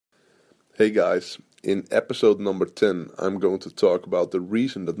Hey guys, in episode number 10, I'm going to talk about the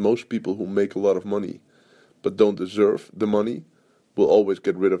reason that most people who make a lot of money but don't deserve the money will always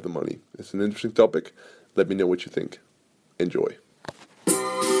get rid of the money. It's an interesting topic. Let me know what you think. Enjoy.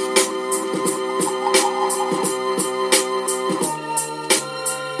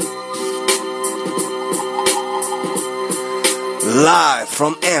 Live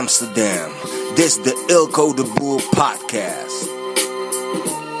from Amsterdam, this is the Eelco the Boer podcast.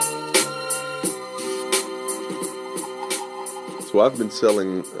 So I've been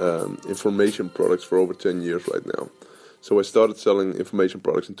selling information products for over 10 years right now. So I started selling information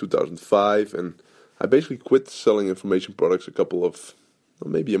products in 2005, and I basically quit selling information products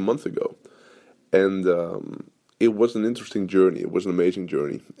maybe a month ago. And it was an interesting journey. It was an amazing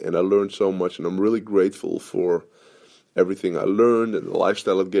journey. And I learned so much, and I'm really grateful for everything I learned and the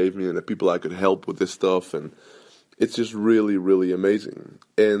lifestyle it gave me and the people I could help with this stuff. And it's just really, really amazing.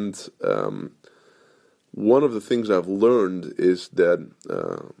 And one of the things I've learned is that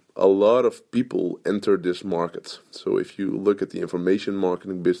a lot of people enter this market. So if you look at the information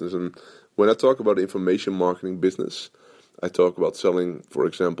marketing business, and when I talk about information marketing business, I talk about selling, for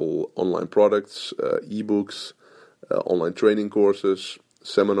example, online products, ebooks, online training courses,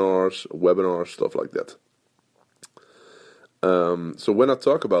 seminars, webinars, stuff like that. So when I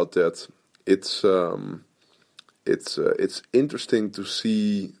talk about that, it's interesting to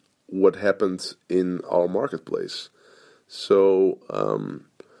see what happened in our marketplace. So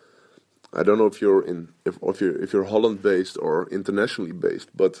I don't know if you're Holland based or internationally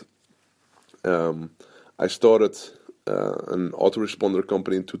based, but I started an autoresponder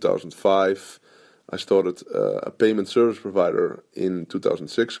company in 2005. I started a payment service provider in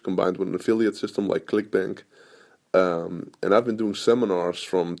 2006, combined with an affiliate system like ClickBank. And I've been doing seminars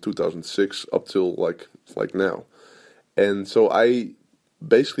from 2006 up till like now. And so I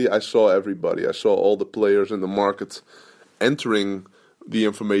saw everybody. I saw all the players in the market entering the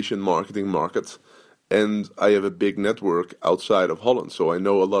information marketing market. And I have a big network outside of Holland. So I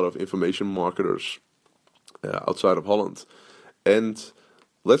know a lot of information marketers outside of Holland. And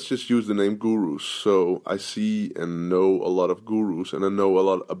let's just use the name gurus. So I see and know a lot of gurus, and I know a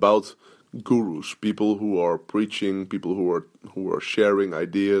lot about gurus, people who are preaching, people who are sharing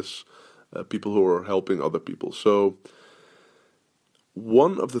ideas, people who are helping other people. So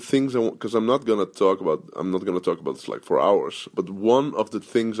one of the things because I'm not gonna talk about this like for hours, but one of the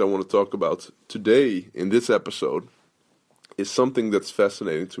things I want to talk about today in this episode is something that's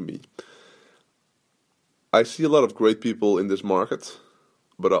fascinating to me. I see a lot of great people in this market,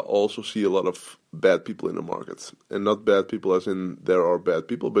 but I also see a lot of bad people in the market. And not bad people as in there are bad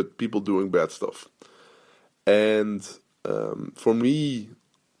people, but people doing bad stuff. And for me,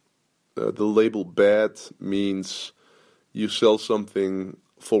 the label bad means you sell something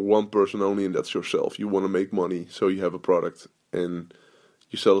for one person only, and that's yourself. You want to make money, so you have a product, and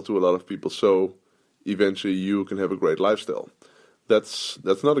you sell it to a lot of people, so eventually you can have a great lifestyle. That's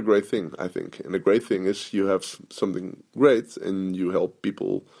not a great thing, I think. And the great thing is you have something great and you help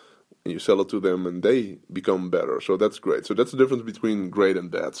people and you sell it to them and they become better. So that's great. So that's the difference between great and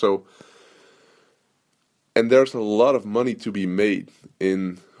bad. So, and there's a lot of money to be made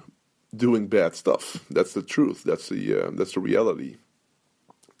in doing bad stuff. That's the truth. That's the reality.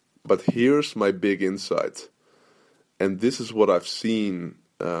 But here's my big insight. And this is what I've seen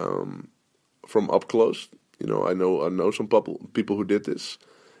from up close. You know, I know some people who did this,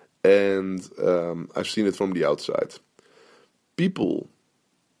 and I've seen it from the outside. People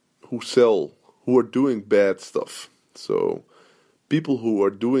who are doing bad stuff. So people who are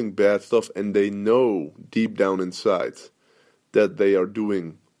doing bad stuff and they know deep down inside that they are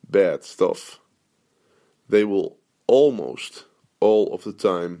doing bad stuff, they will almost all of the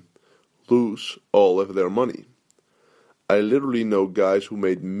time lose all of their money. I literally know guys who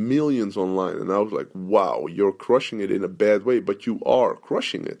made millions online, and I was like, wow, you're crushing it in a bad way, but you are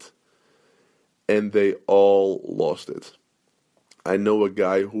crushing it. And they all lost it. I know a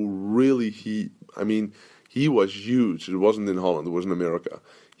guy who really, he was huge. It wasn't in Holland, it was in America.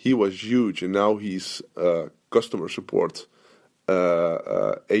 He was huge, and now he's a customer support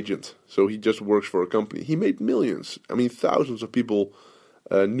agent. So he just works for a company. He made millions. Thousands of people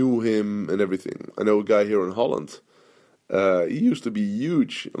knew him and everything. I know a guy here in Holland. He used to be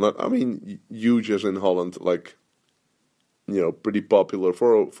huge. Huge as in Holland, like, pretty popular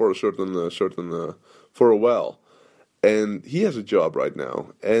for a certain for a while. And he has a job right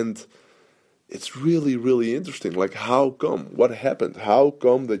now, and it's really, really interesting. Like, how come? What happened? How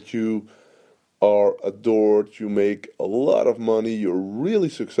come that you are adored? You make a lot of money. You're really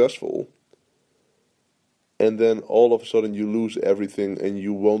successful, and then all of a sudden you lose everything and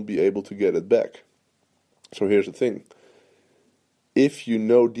you won't be able to get it back. So here's the thing. If you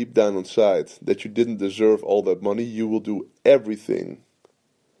know deep down inside that you didn't deserve all that money, you will do everything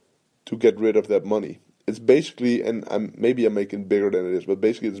to get rid of that money. It's basically, and maybe I'm making it bigger than it is, but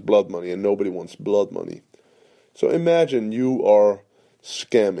basically it's blood money, and nobody wants blood money. So imagine you are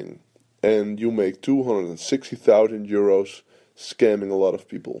scamming, and you make 260,000 euros scamming a lot of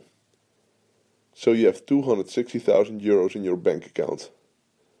people. So you have 260,000 euros in your bank account.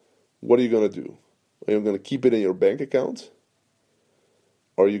 What are you going to do? Are you going to keep it in your bank account?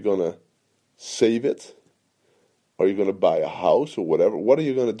 Are you going to save it? Are you going to buy a house or whatever? What are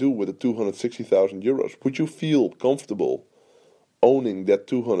you going to do with the 260,000 euros? Would you feel comfortable owning that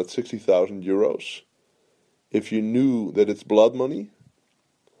 260,000 euros if you knew that it's blood money?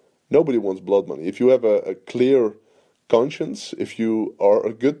 Nobody wants blood money. If you have a clear conscience, if you are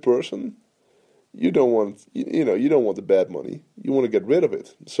a good person, you don't want the bad money. You want to get rid of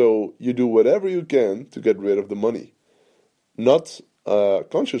it. So you do whatever you can to get rid of the money. Not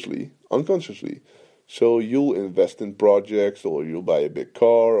consciously, unconsciously. So you'll invest in projects, or you'll buy a big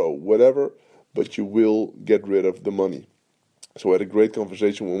car or whatever, but you will get rid of the money. So I had a great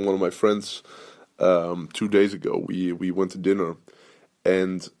conversation with one of my friends 2 days ago. We went to dinner,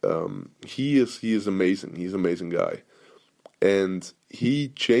 and he is amazing. He's an amazing guy. And he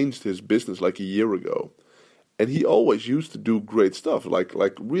changed his business like a year ago. And he always used to do great stuff, like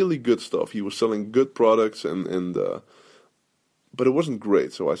really good stuff. He was selling good products, but it wasn't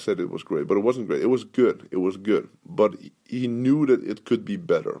great. So I said it was great, but it wasn't great. It was good. It was good. But he knew that it could be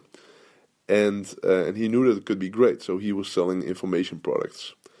better. And he knew that it could be great. So he was selling information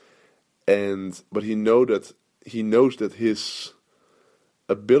products. But he knows that his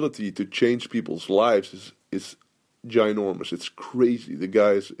ability to change people's lives is ginormous. It's crazy. The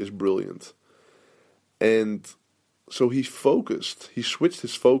guy is brilliant. And so he switched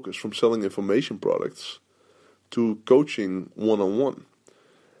his focus from selling information products to coaching one-on-one.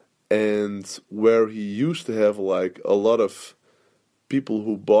 And where he used to have like a lot of people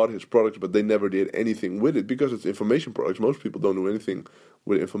who bought his products, but they never did anything with it because it's information products. Most people don't do anything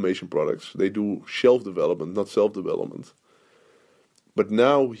with information products. They do shelf development, not self-development. But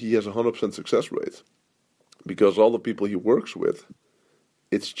now he has a 100% success rate because all the people he works with,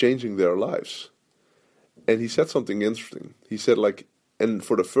 it's changing their lives. And he said something interesting. He said and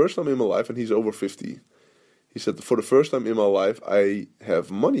for the first time in my life, and he's over 50, he said, for the first time in my life, I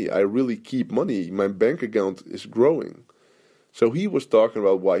have money. I really keep money. My bank account is growing. So he was talking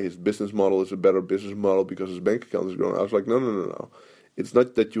about why his business model is a better business model because his bank account is growing. I was like, no. It's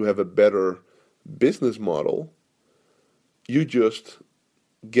not that you have a better business model. You just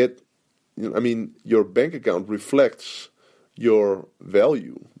get, your bank account reflects your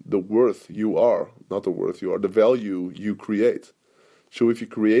value, the worth you are, not the worth you are, the value you create. So if you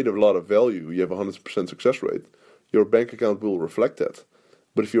create a lot of value, you have a 100% success rate, your bank account will reflect that.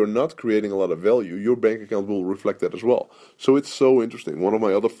 But if you're not creating a lot of value, your bank account will reflect that as well. So it's so interesting. One of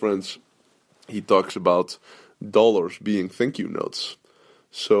my other friends, he talks about dollars being thank you notes.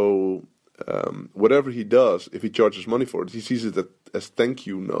 So whatever he does, if he charges money for it, he sees it as thank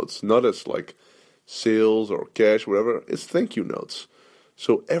you notes, not as like sales or cash, whatever. It's thank you notes.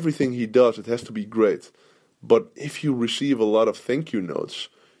 So everything he does, it has to be great. But if you receive a lot of thank you notes,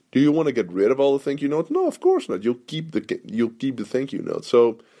 do you want to get rid of all the thank you notes? No, of course not. You'll keep the thank you notes.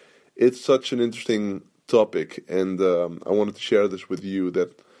 So it's such an interesting topic, and I wanted to share this with you.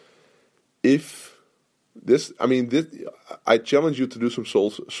 That I challenge you to do some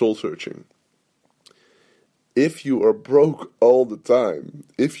soul searching. If you are broke all the time,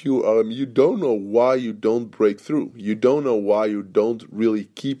 if you don't know why you don't break through, you don't know why you don't really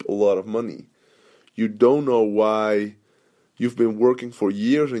keep a lot of money, you don't know why you've been working for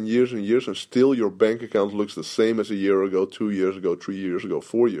years and years and years and still your bank account looks the same as a year ago, 2 years ago, 3 years ago,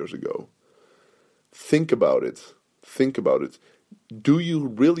 4 years ago. Think about it. Think about it. Do you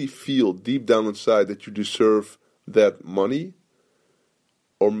really feel deep down inside that you deserve that money?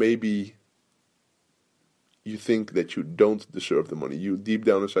 Or maybe you think that you don't deserve the money. You deep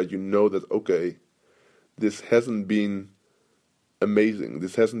down inside, you know that, okay, this hasn't been amazing.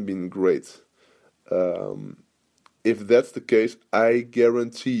 This hasn't been great. If that's the case, I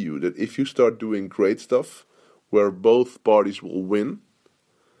guarantee you that if you start doing great stuff where both parties will win,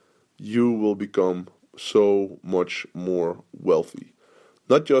 you will become so much more wealthy.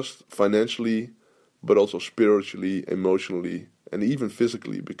 Not just financially, but also spiritually, emotionally, and even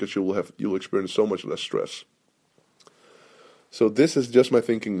physically, because you'll experience so much less stress. So this is just my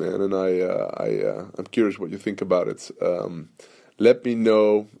thinking, man, and I'm curious what you think about it. let me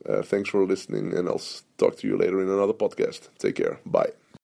know. Thanks for listening, and I'll talk to you later in another podcast. Take care. Bye.